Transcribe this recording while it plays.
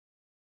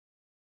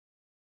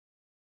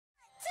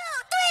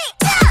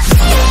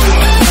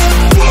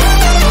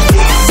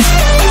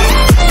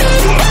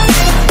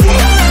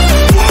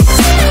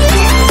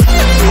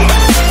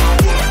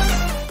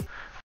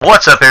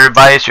What's up,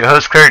 everybody? It's your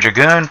host, Curry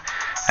Dragoon, and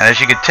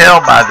as you can tell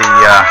by the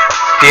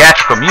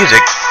theatrical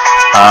music,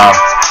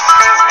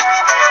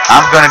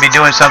 I'm going to be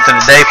doing something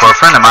today for a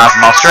friend of mine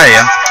from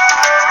Australia,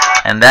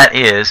 and that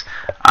is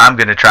I'm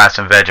going to try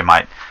some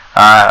Vegemite.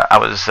 I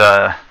was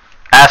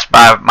asked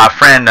by my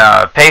friend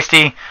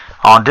Pasty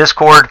on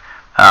Discord,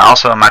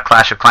 also in my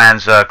Clash of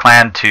Clans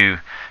clan, to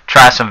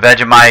try some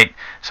Vegemite,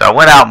 so I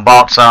went out and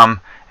bought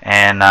some,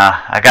 and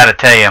I got to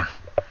tell you,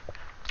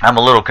 I'm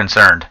a little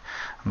concerned,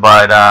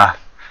 but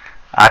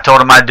I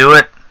told him I'd do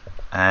it,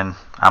 and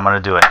I'm going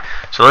to do it.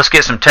 So let's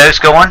get some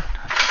toast going.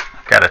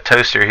 I've got a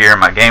toaster here in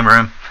my game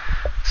room,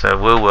 so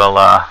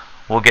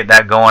we'll get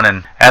that going.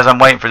 And as I'm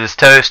waiting for this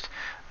toast,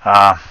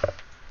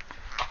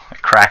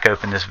 crack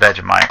open this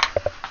Vegemite.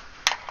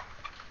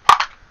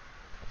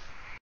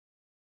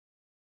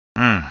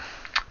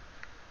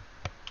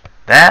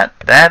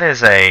 That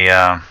is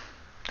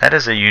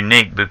a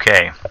unique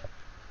bouquet.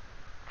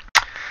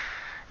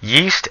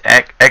 Yeast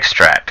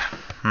extract.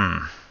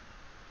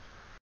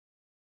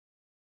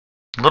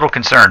 A little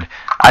concerned.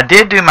 I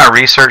did do my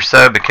research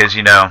though, because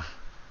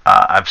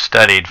I've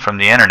studied from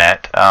the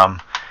internet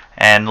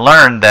and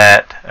learned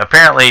that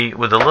apparently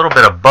with a little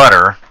bit of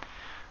butter,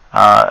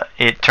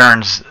 it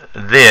turns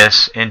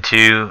this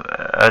into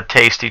a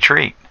tasty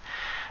treat.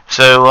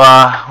 So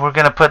we're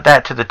going to put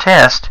that to the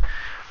test.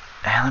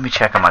 And let me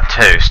check on my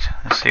toast.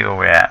 Let's see where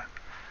we're at.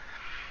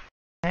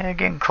 Yeah,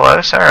 getting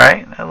close. All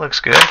right, that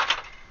looks good.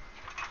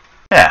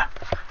 Yeah.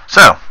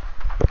 So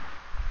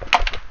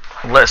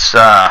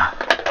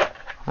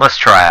let's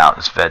try out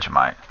this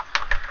Vegemite.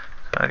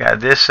 So I got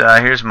this.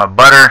 Here's my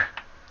butter.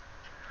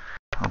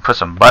 I'll put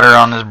some butter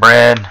on this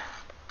bread,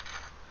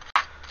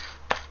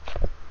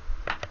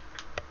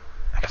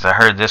 because I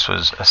heard this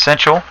was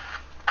essential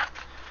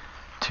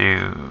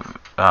to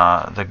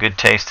the good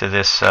taste of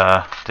this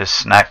this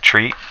snack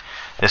treat,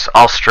 this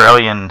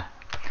Australian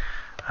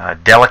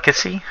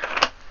delicacy.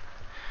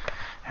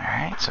 All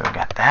right, so we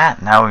got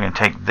that. Now we're going to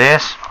take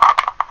this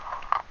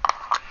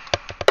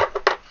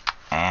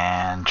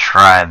and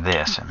try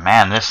this. And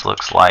man, this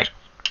looks like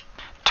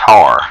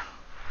tar.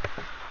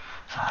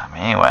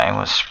 Anyway,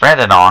 we'll spread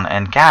it on,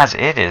 and guys,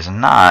 it is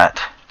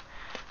not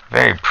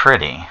very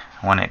pretty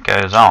when it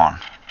goes on.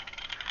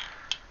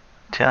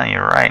 I'm telling you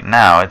right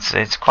now,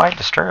 it's quite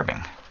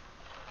disturbing.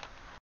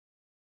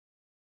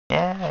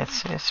 Yeah,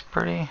 it's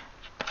pretty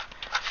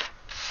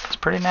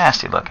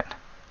nasty looking.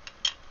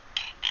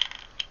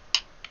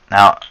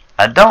 Now,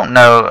 I don't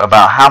know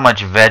about how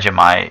much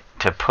Vegemite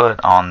to put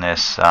on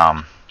this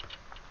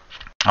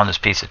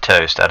piece of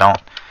toast. I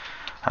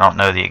don't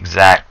know the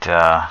exact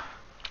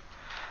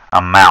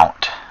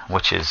amount,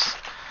 which is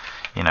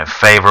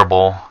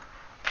favorable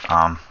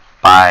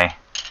by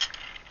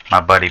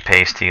my buddy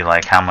Pasty,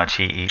 like how much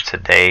he eats a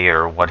day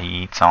or what he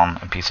eats on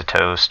a piece of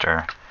toast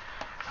or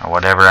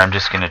whatever. I'm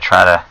just going to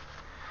try to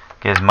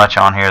get as much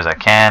on here as I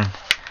can.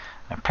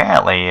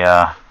 Apparently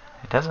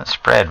it doesn't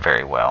spread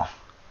very well.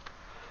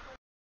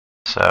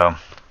 So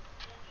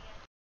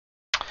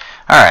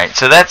alright,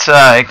 so that's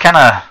it kind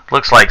of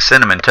looks like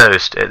cinnamon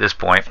toast at this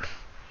point,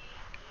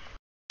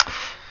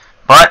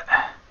 but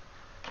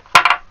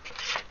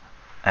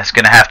that's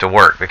gonna have to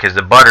work because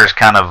the butter is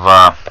kind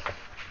of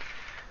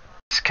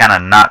it's kind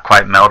of not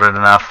quite melted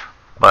enough.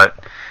 But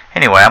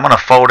anyway, I'm gonna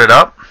fold it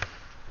up.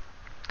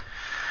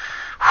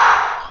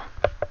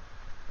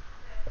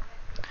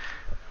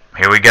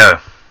 Here we go.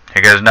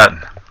 Here goes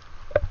nothing.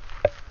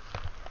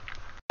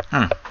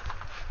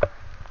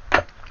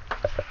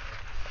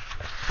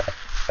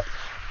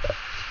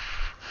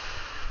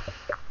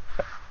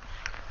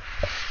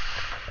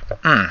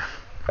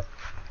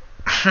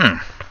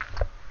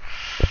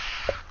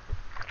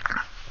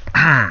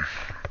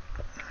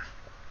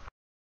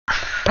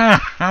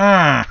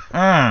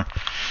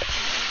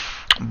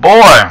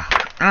 Boy.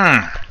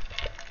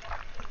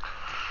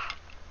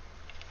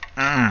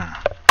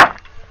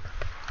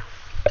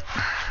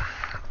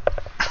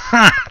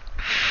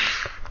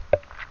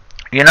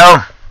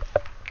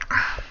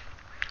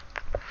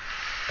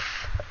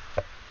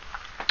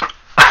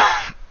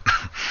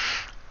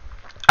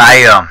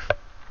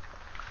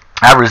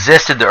 I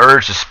resisted the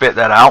urge to spit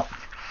that out,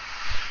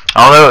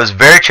 although it was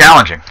very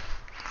challenging.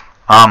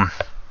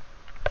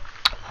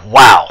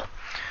 Wow.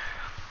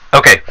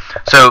 Okay,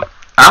 so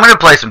I'm going to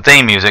play some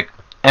theme music,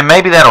 and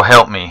maybe that'll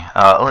help me.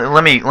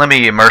 Let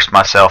me immerse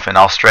myself in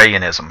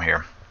Australianism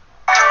here.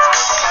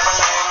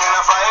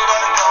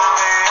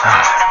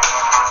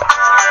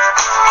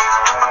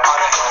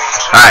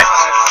 Alright.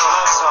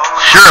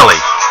 Surely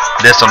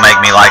this will make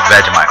me like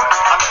Vegemite.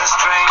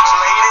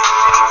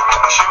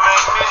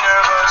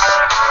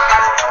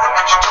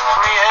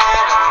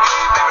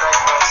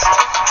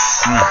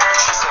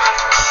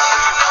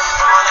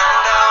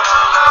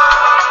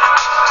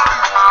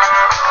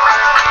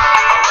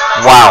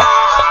 Wow.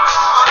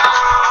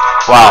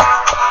 Wow.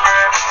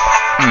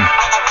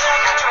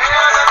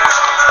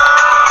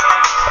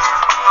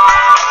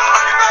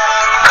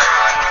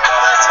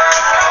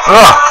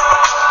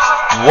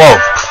 Whoa.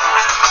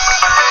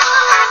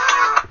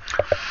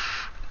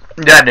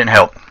 That didn't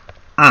help.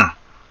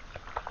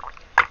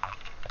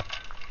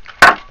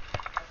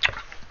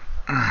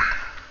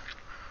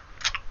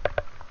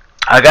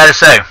 I gotta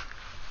say,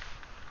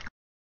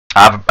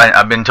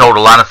 I've been told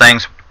a lot of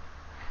things.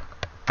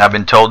 I've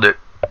been told that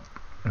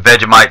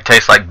Vegemite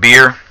tastes like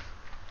beer.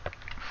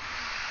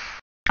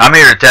 I'm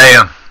here to tell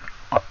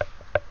you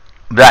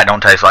that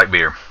don't taste like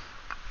beer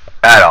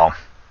at all.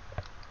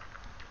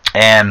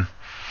 And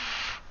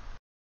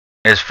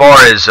as far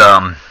as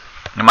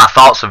my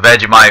thoughts of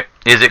Vegemite,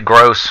 is it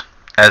gross?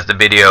 As the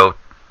video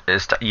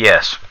is,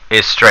 yes,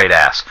 it's straight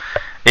ass.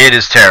 It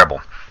is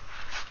terrible.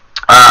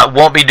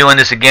 Won't be doing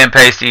this again,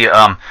 Pasty.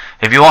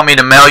 If you want me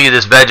to mail you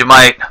this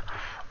Vegemite,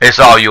 it's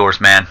all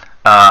yours, man.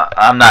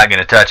 I'm not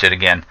gonna touch it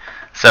again.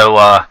 So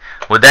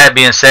with that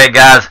being said,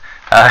 guys,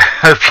 I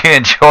hope you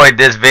enjoyed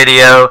this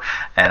video,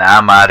 and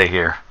I'm out of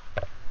here.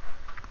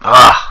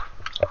 Ugh,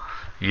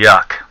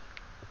 yuck.